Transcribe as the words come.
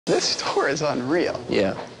This store is unreal.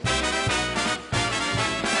 Yeah.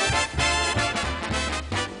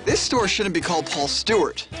 This store shouldn't be called Paul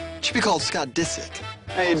Stewart. It should be called Scott Disick.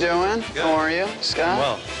 How you doing? Good. How are you, Scott?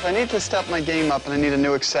 Well. I need to step my game up and I need a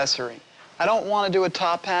new accessory. I don't want to do a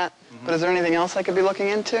top hat, but is there anything else I could be looking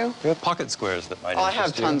into? We have pocket squares that might Oh, I have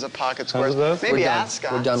interest you. tons of pocket Tons squares. of those? Maybe We're done.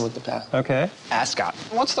 ascots. We're done with the path. Okay. Ascot.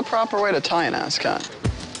 What's the proper way to tie an ascot?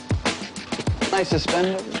 Nice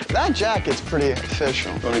suspended. That jacket's pretty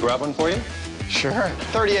official. Want me to grab one for you? Sure.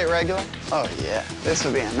 38 regular? Oh, yeah. This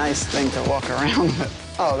would be a nice thing to walk around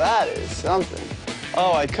with. Oh, that is something.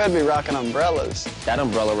 Oh, I could be rocking umbrellas. That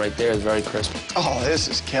umbrella right there is very crisp. Oh, this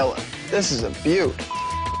is killer. This is a beaut.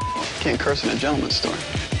 Can't curse in a gentleman's store.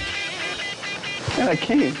 Look at that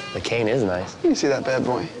cane. The cane is nice. You can see that bad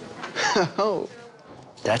boy. Oh.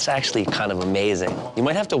 That's actually kind of amazing. You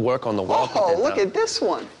might have to work on the walk. Oh, with it, look though. at this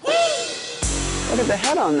one. Look at the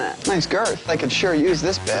head on that. Nice girth. I could sure use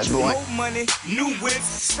this bad boy. Old money, new whips,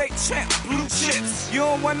 state champ, blue chips. You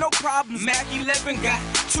don't want no problems. Mac 11 got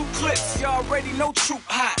 2 clips. You already know troop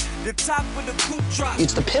hot. The top of the coupe drop.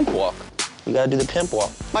 It's the pimp walk. You gotta do the pimp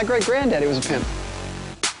walk. My great-granddaddy was a pimp.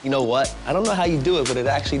 You know what? I don't know how you do it, but it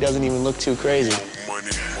actually doesn't even look too crazy.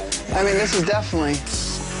 I mean, this is definitely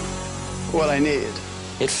what I need.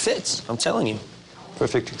 It fits, I'm telling you.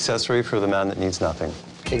 Perfect accessory for the man that needs nothing.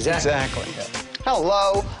 Exactly.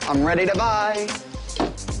 Hello, I'm ready to buy.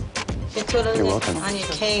 Your total You're welcome. on your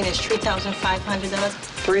cane is $3,500.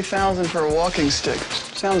 3,000 for a walking stick.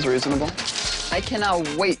 Sounds reasonable. I cannot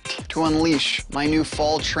wait to unleash my new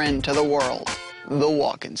fall trend to the world. The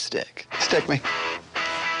walking stick. Stick me.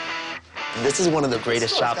 This is one of the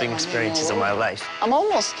greatest shopping experiences of my life. I'm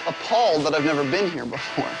almost appalled that I've never been here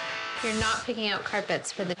before. You're not picking out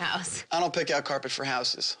carpets for the house. I don't pick out carpet for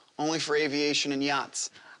houses, only for aviation and yachts.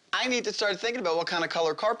 I need to start thinking about what kind of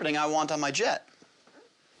color carpeting I want on my jet.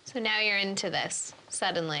 So now you're into this,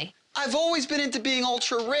 suddenly. I've always been into being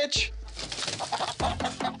ultra rich.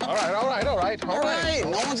 All right. All right,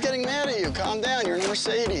 no one's getting mad at you. Calm down, you're in a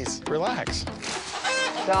Mercedes. Relax.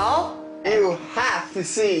 Doll, you have to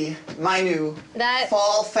see my new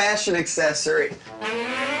fall fashion accessory.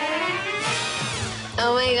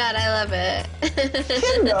 Oh my God, I love it.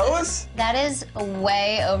 Kid knows. That is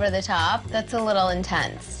way over the top. That's a little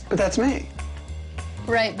intense. But that's me.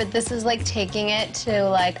 Right, but this is like taking it to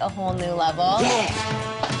like a whole new level. Yeah.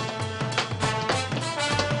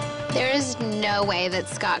 There is no way that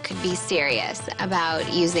Scott could be serious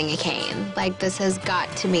about using a cane. Like, this has got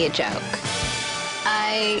to be a joke.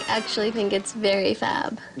 I actually think it's very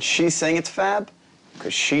fab. She's saying it's fab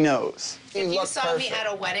because she knows. If you saw me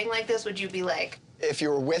at a wedding like this, would you be like? If you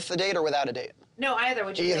were with a date or without a date? No, either.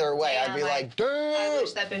 Would you? Either be like, way, I'd "Damn, be like, dude. I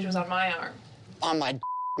wish that bitch was on my arm. On my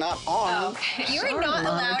not on. Oh, okay. You are not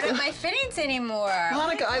allowed at my fittings anymore.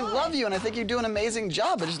 Monica, I love you, and I think you do an amazing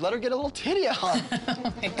job, but just let her get a little titty on.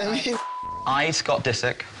 Oh my God. I mean, I, Scott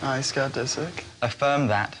Disick, I, Scott Disick, affirm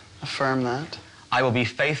that affirm that I will be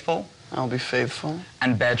faithful I'll be faithful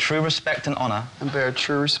and bear true respect and honor and bear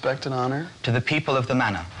true respect and honor to the people of the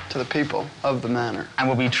manor, to the people of the manor, and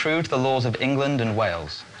will be true to the laws of England and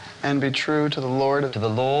Wales, and be true to the Lord, to the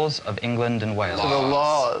laws of England and Wales. to the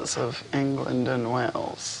laws of England and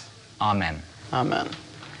Wales. Amen. Amen.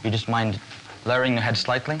 You just mind lowering your head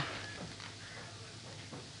slightly?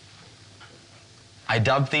 I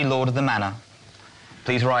dub thee Lord of the Manor.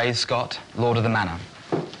 Please rise, Scott, Lord of the Manor.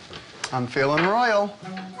 I'm feeling royal.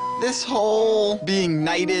 This whole being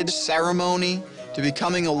knighted ceremony to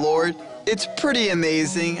becoming a lord, it's pretty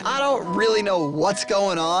amazing. I don't really know what's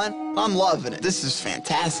going on. I'm loving it. This is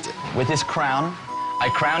fantastic. With this crown, I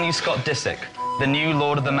crown you Scott Disick, the new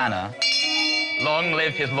Lord of the Manor. Long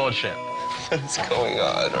live his lordship. What's going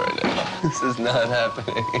on right now? This is not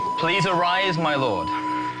happening. Please arise, my lord.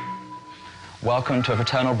 Welcome to a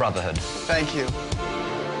fraternal brotherhood. Thank you.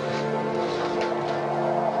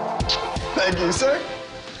 Thank you, sir.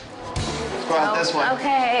 Let's go out this way.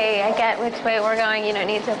 Okay, I get which way we're going. You don't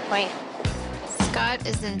need to point. Scott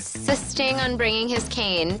is insisting on bringing his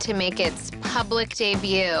cane to make its public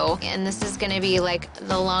debut, and this is going to be like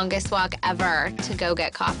the longest walk ever to go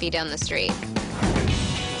get coffee down the street.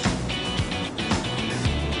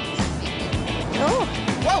 Oh.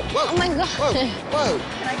 Whoa, whoa. Oh my God. Whoa, whoa.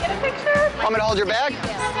 Can I get a picture? Want me to hold your bag?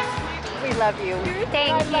 We love you.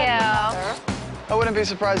 Thank you. I wouldn't be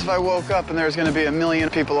surprised if I woke up and there was going to be 1 million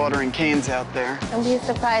people ordering canes out there. Don't be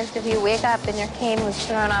surprised if you wake up and your cane was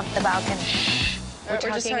thrown off the balcony. We're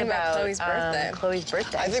just talking about Chloe's birthday. Chloe's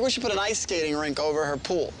birthday. I think we should put an ice skating rink over her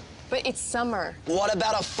pool. But it's summer. What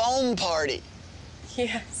about a foam party?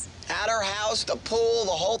 Yes. At our house, the pool,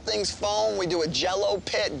 the whole thing's foam. We do a Jello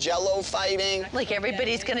pit, Jello fighting. Like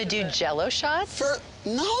everybody's gonna do Jello shots?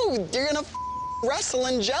 No, you're gonna wrestle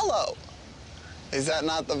in Jello. Is that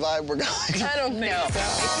not the vibe we're going? I don't think so.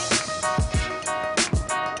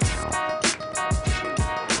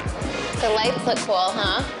 The lights look cool,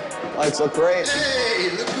 huh? Lights look great. Hey,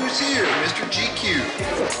 look who's here, Mr. GQ.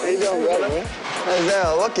 How you doing, brother?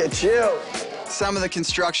 Hey, look at you. Some of the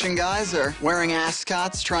construction guys are wearing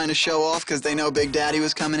ascots, trying to show off because they know Big Daddy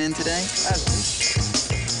was coming in today.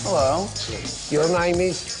 Hello. Your name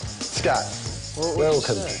is? Scott.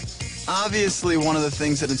 Welcome. Obviously, one of the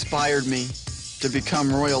things that inspired me to become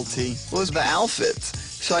royalty was the outfits.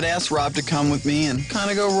 So I'd asked Rob to come with me and kind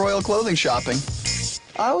of go royal clothing shopping.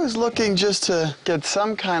 I was looking just to get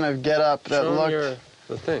some kind of get-up that looked...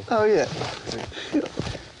 the thing. Oh, yeah.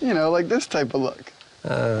 You know, like this type of look.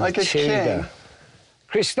 Like a king.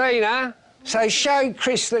 Christina? So show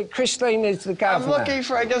Christina's the governor. I'm looking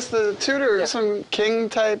for, I guess, the tutor, some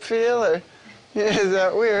king-type feel, or... Yeah, is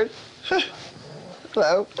that weird?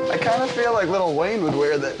 Hello. I kind of feel like Lil Wayne would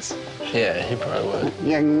wear this. Yeah, he probably would.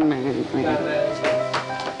 Young man.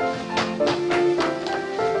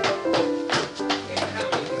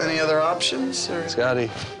 Any other options? Or?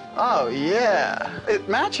 Scotty. Oh, yeah. It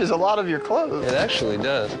matches a lot of your clothes. It actually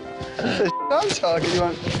does. That's the I'm talking. You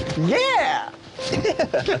want, yeah!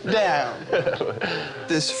 Get down.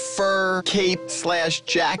 This fur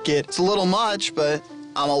cape/jacket, it's a little much, but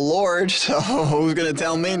I'm a lord, so who's gonna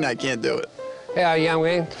tell me I can't do it? Yeah, young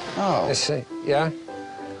man. Oh. Let's see. Yeah?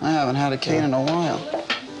 I haven't had a cane in a while.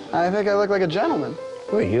 I think I look like a gentleman.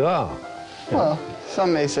 Well, you are. Well,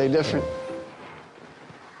 some may say different.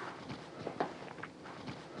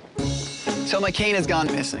 So my cane has gone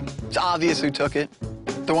missing. It's obvious who took it.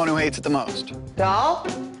 The one who hates it the most. Doll?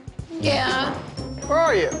 Yeah. Where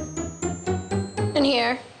are you? In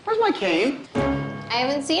here. Where's my cane? I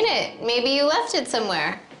haven't seen it. Maybe you left it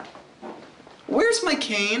somewhere. Where's my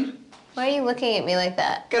cane? Why are you looking at me like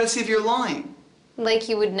that? Gotta see if you're lying. Like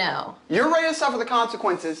you would know. You're ready to suffer the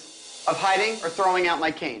consequences of hiding or throwing out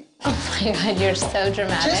my cane. Oh my God, you're so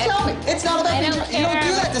dramatic. Just tell me. It's not about I don't you don't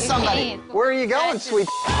do that to somebody. cane. Where are you going, sweet?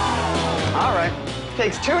 All right.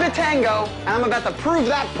 Takes two to tango, and I'm about to prove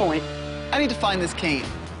that point. I need to find this cane.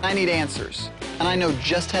 I need answers. And I know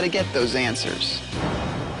just how to get those answers.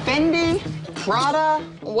 Fendi, Prada.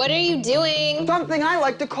 What are you doing? Something I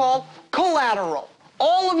like to call collateral.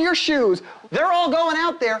 All of your shoes, they're all going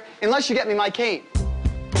out there unless you get me my cane.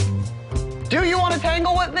 Do you want to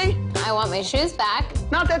tangle with me? I want my shoes back.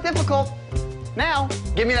 Not that difficult. Now,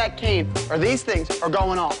 give me that cane, or these things are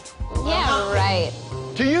going off. Yeah, right.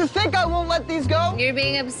 Do you think I won't let these go? You're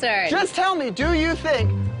being absurd. Just tell me, do you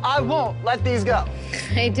think I won't let these go?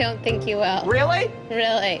 I don't think you will. Really?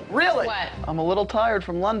 Really? Really? What? I'm a little tired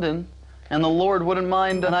from London, and the Lord wouldn't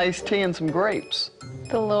mind an iced tea and some grapes.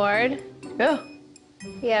 The Lord? Yeah.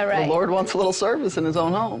 Yeah, right. The Lord wants a little service in his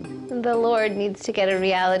own home. The Lord needs to get a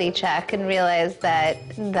reality check and realize that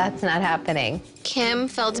that's not happening. Kim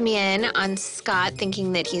filled me in on Scott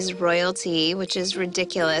thinking that he's royalty, which is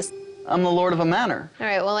ridiculous. I'm the Lord of a manor. All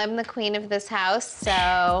right, well, I'm the queen of this house,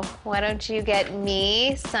 so why don't you get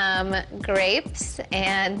me some grapes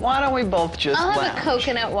and... Why don't we both just I'll lounge? have a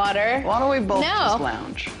coconut water. Why don't we both No. just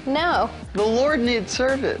lounge? No. The Lord needs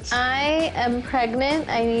service. I am pregnant.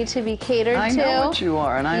 I need to be catered to. I know what you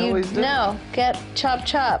are, and I always do. No, get chop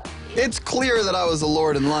chop. It's clear that I was a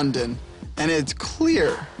lord in London, and it's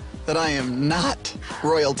clear that I am not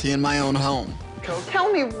royalty in my own home.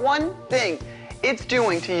 Tell me one thing it's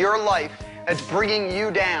doing to your life that's bringing you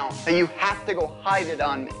down, that you have to go hide it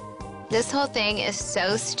on me. This whole thing is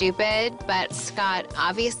so stupid, but Scott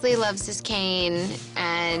obviously loves his cane,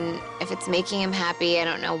 and if it's making him happy, I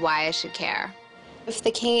don't know why I should care. If the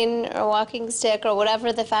cane or walking stick or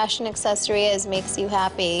whatever the fashion accessory is makes you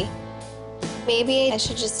happy, maybe I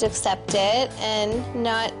should just accept it and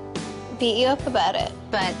not beat you up about it.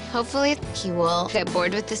 But hopefully he will get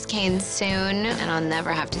bored with this cane soon, and I'll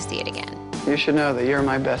never have to see it again. You should know that you're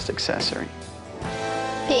my best accessory.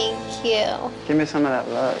 Thank you. Give me some of that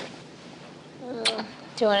love.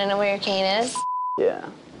 Do you want to know where your cane is? Yeah.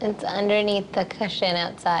 It's underneath the cushion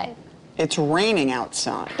outside. It's raining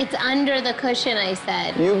outside. It's under the cushion, I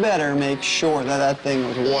said. You better make sure that that thing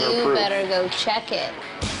was waterproof. You better go check it.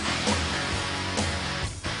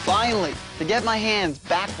 Finally, to get my hands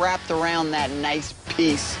back wrapped around that nice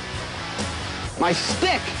piece. My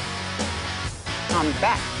stick! I'm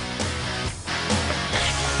back.